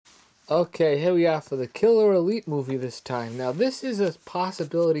Okay, here we are for the Killer Elite movie this time. Now, this is a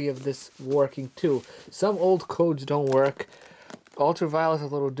possibility of this working too. Some old codes don't work. Ultraviolet's a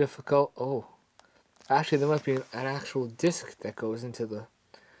little difficult. Oh, actually, there might be an actual disc that goes into the...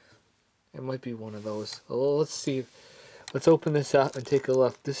 It might be one of those. Well, let's see. Let's open this up and take a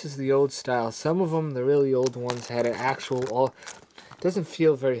look. This is the old style. Some of them, the really old ones, had an actual... It doesn't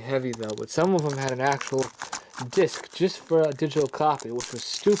feel very heavy though, but some of them had an actual disc just for a digital copy, which was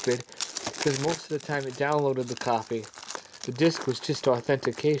stupid because most of the time it downloaded the copy. The disc was just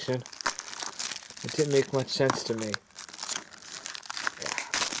authentication. It didn't make much sense to me.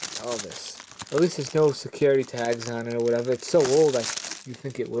 Yeah, all this. At least there's no security tags on it or whatever. It's so old, you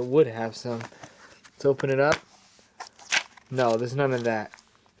think it would have some. Let's open it up. No, there's none of that.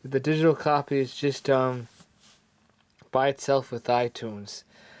 The digital copy is just by itself with iTunes.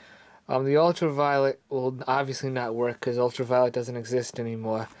 The ultraviolet will obviously not work because ultraviolet doesn't exist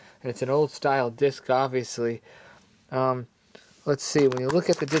anymore. And it's an old style disc, obviously. Let's see, when you look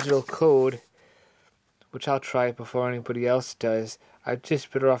at the digital code, which I'll try before anybody else does, I'd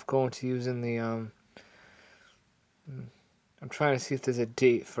just better off going to using the, I'm trying to see if there's a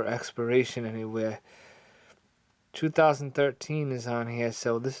date for expiration anywhere. 2013 is on here,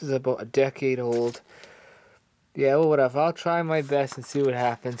 so this is about a decade old. Yeah, well, whatever. I'll try my best and see what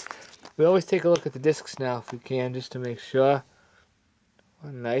happens. We always take a look at the discs now if we can, just to make sure. Oh,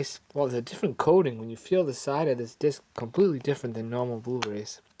 nice. Well, there's a different coating. When you feel the side of this disc, completely different than normal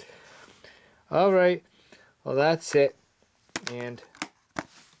Blu-rays. Alright. Well, that's it. And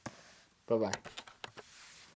bye-bye.